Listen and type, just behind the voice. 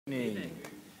Evening.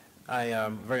 I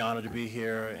am very honored to be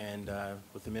here, and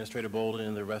with Administrator Bolden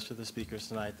and the rest of the speakers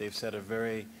tonight, they've set a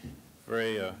very,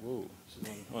 whoa, this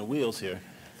is on wheels here.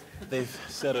 They've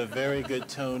set a very good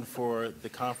tone for the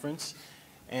conference,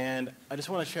 and I just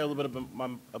want to share a little bit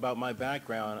about my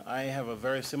background. I have a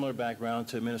very similar background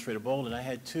to Administrator Bolden. I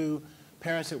had two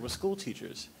parents that were school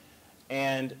teachers,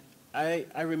 and I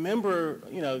remember,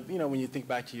 you know, when you think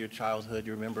back to your childhood,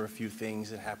 you remember a few things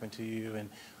that happened to you, and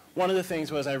one of the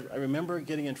things was I remember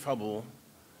getting in trouble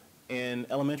in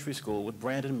elementary school with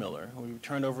Brandon Miller. We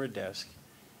turned over a desk,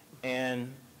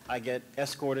 and I get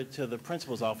escorted to the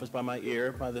principal's office by my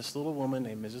ear by this little woman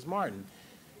named Mrs. Martin.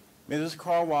 Mrs.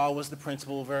 Carwall was the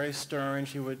principal, very stern.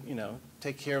 She would, you know,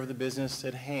 take care of the business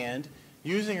at hand,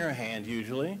 using her hand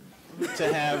usually,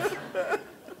 to have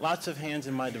lots of hands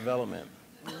in my development.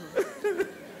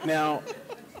 Now,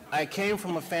 I came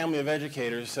from a family of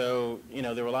educators, so, you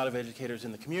know, there were a lot of educators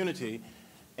in the community.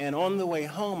 And on the way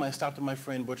home, I stopped at my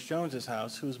friend Butch Jones's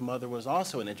house, whose mother was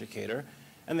also an educator.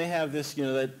 And they have this, you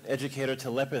know, that educator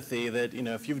telepathy that, you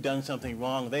know, if you've done something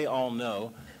wrong, they all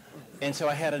know. And so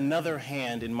I had another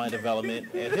hand in my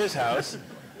development at his house.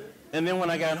 And then when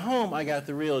I got home, I got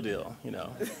the real deal, you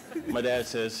know. My dad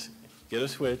says, get a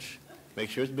switch, make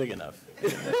sure it's big enough.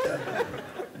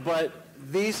 But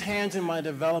these hands in my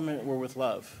development were with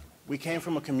love. We came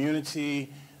from a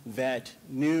community that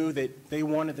knew that they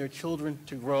wanted their children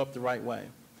to grow up the right way.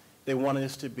 They wanted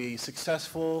us to be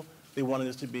successful. They wanted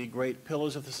us to be great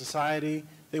pillars of the society.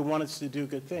 They wanted us to do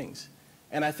good things.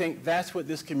 And I think that's what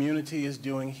this community is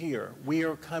doing here. We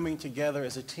are coming together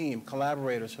as a team,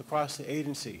 collaborators across the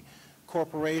agency,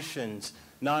 corporations,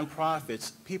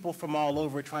 nonprofits, people from all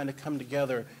over trying to come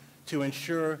together to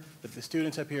ensure that the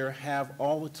students up here have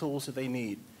all the tools that they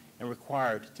need and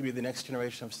required to be the next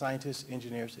generation of scientists,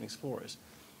 engineers, and explorers.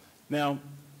 Now,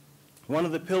 one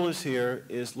of the pillars here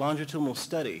is longitudinal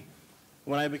study.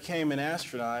 When I became an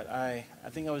astronaut, I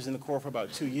think I was in the Corps for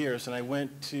about 2 years, and I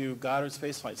went to Goddard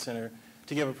Space Flight Center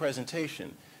to give a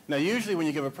presentation. Now, usually when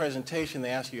you give a presentation,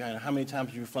 they ask you how many times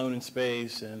have you flown in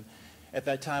space, and at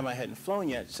that time I hadn't flown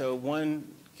yet. So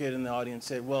one kid in the audience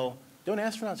said, well, don't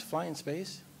astronauts fly in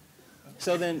space?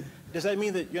 So then, does that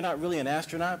mean that you're not really an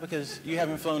astronaut because you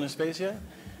haven't flown in space yet?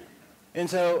 And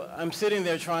so I'm sitting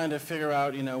there trying to figure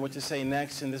out, you know, what to say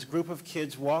next, and this group of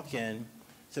kids walk in.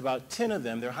 It's about 10 of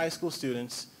them. They're high school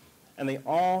students, and they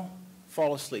all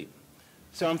fall asleep.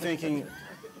 So I'm thinking,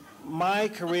 my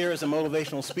career as a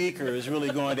motivational speaker is really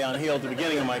going downhill at the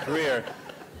beginning of my career.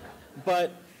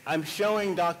 But I'm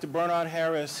showing Dr. Bernard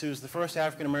Harris, who's the first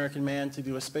African-American man to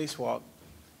do a spacewalk.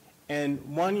 And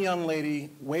one young lady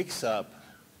wakes up,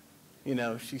 you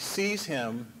know, she sees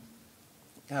him,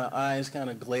 kind of eyes kind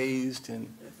of glazed, and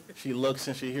she looks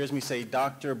and she hears me say,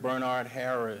 Dr. Bernard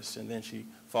Harris, and then she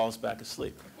falls back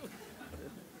asleep.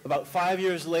 About 5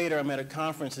 years later, I'm at a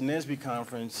conference, a NSBE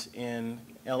conference in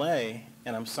LA,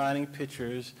 and I'm signing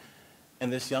pictures,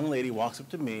 and this young lady walks up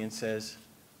to me and says,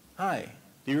 hi,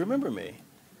 do you remember me?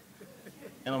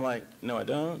 And I'm like, no, I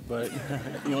don't, but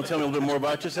you want to tell me a little bit more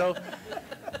about yourself?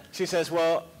 She says,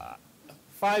 well,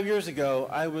 5 years ago,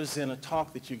 I was in a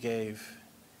talk that you gave,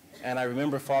 and I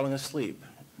remember falling asleep,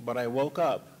 but I woke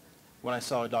up when I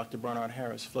saw Dr. Bernard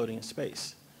Harris floating in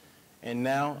space. And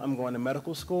now I'm going to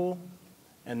medical school,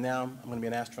 and now I'm going to be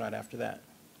an astronaut after that.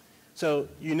 So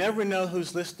you never know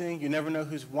who's listening, you never know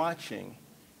who's watching.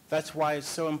 That's why it's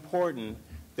so important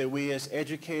that we as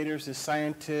educators, as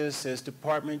scientists, as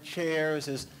department chairs,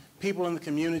 as people in the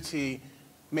community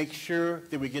make sure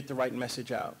that we get the right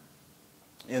message out.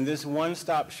 And this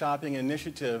one-stop shopping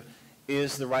initiative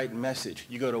is the right message.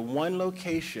 You go to one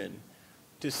location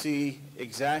to see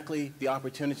exactly the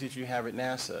opportunities you have at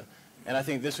NASA. And I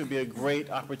think this would be a great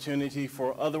opportunity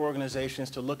for other organizations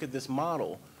to look at this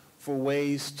model for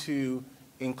ways to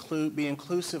be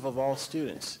inclusive of all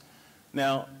students.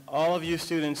 Now, all of you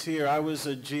students here, I was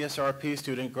a GSRP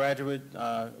student, graduate.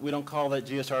 We don't call that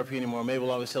GSRP anymore. Mabel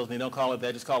always tells me, don't call it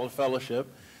that, just call it fellowship.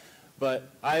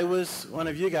 But I was one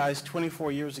of you guys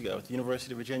 24 years ago at the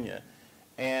University of Virginia.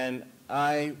 And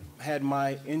I had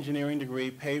my engineering degree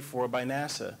paid for by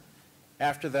NASA.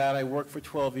 After that, I worked for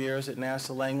 12 years at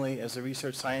NASA Langley as a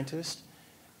research scientist.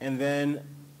 And then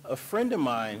a friend of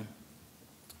mine,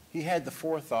 he had the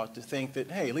forethought to think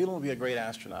that, hey, Leland would be a great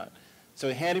astronaut. So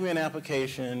he handed me an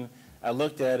application. I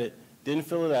looked at it, didn't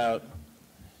fill it out,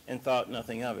 and thought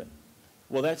nothing of it.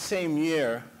 Well, that same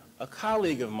year, a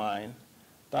colleague of mine,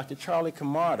 Dr. Charlie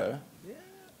Camarda,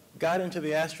 got into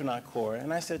the astronaut corps,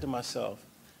 and I said to myself,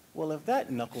 well, if that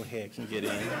knucklehead can get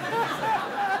in,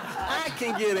 I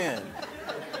can get in.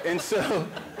 And so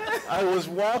I was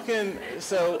walking,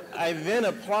 so I then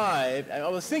applied. I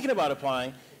was thinking about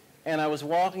applying, and I was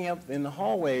walking up in the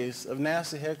hallways of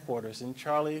NASA headquarters, and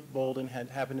Charlie Bolden had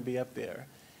happened to be up there.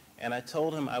 And I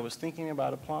told him I was thinking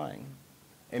about applying.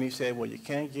 And he said, well, you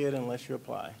can't get unless you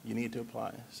apply. You need to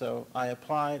apply. So I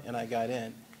applied, and I got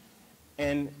in.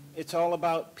 And it's all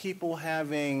about people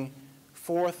having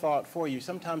forethought for you.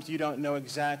 Sometimes you don't know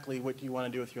exactly what you want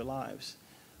to do with your lives.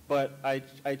 But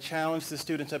I challenged the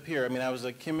students up here. I mean, I was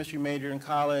a chemistry major in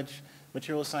college,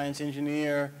 material science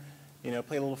engineer,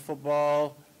 played a little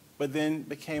football, but then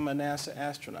became a NASA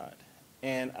astronaut.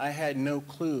 And I had no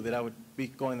clue that I would be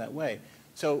going that way.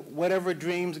 So whatever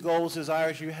dreams, goals,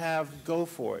 desires you have, go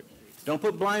for it. Don't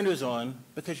put blinders on,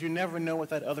 because you never know what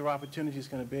that other opportunity is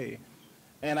going to be.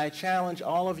 And I challenge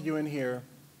all of you in here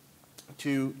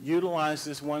to utilize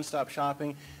this one-stop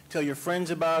shopping. Tell your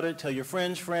friends about it, tell your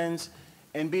friends' friends,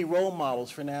 and be role models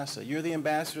for NASA. You're the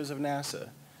ambassadors of NASA.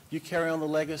 You carry on the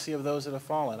legacy of those that have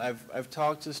fallen. I've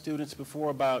talked to students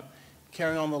before about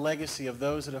carrying on the legacy of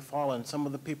those that have fallen. Some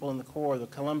of the people in the Corps, the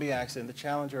Columbia accident, the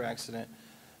Challenger accident.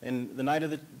 And the night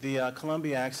of the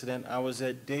Columbia accident, I was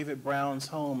at David Brown's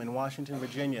home in Washington,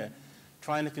 Virginia,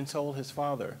 trying to console his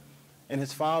father. And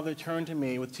his father turned to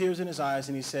me with tears in his eyes,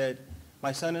 and he said,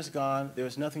 my son is gone. There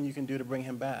is nothing you can do to bring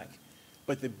him back.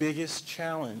 But the biggest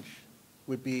challenge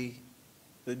would be,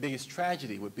 the biggest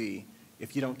tragedy would be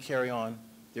if you don't carry on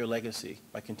their legacy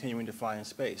by continuing to fly in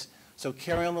space. So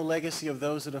carry on the legacy of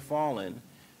those that have fallen.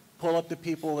 Pull up the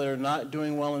people that are not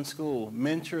doing well in school.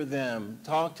 Mentor them.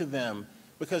 Talk to them.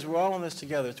 Because we're all in this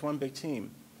together. It's one big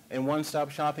team. And One-Stop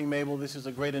Shopping, Mabel, this is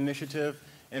a great initiative.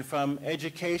 And from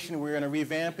education, we're in a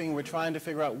revamping. We're trying to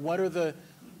figure out what are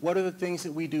the things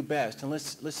that we do best. And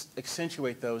let's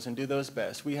accentuate those and do those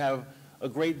best. We have a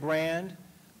great brand.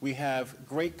 We have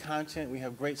great content. We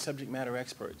have great subject matter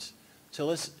experts. So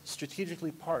let's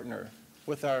strategically partner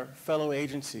with our fellow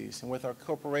agencies and with our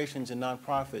corporations and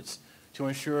nonprofits to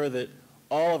ensure that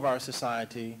all of our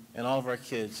society and all of our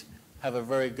kids have a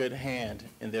very good hand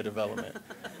in their development.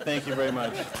 Thank you very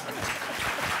much.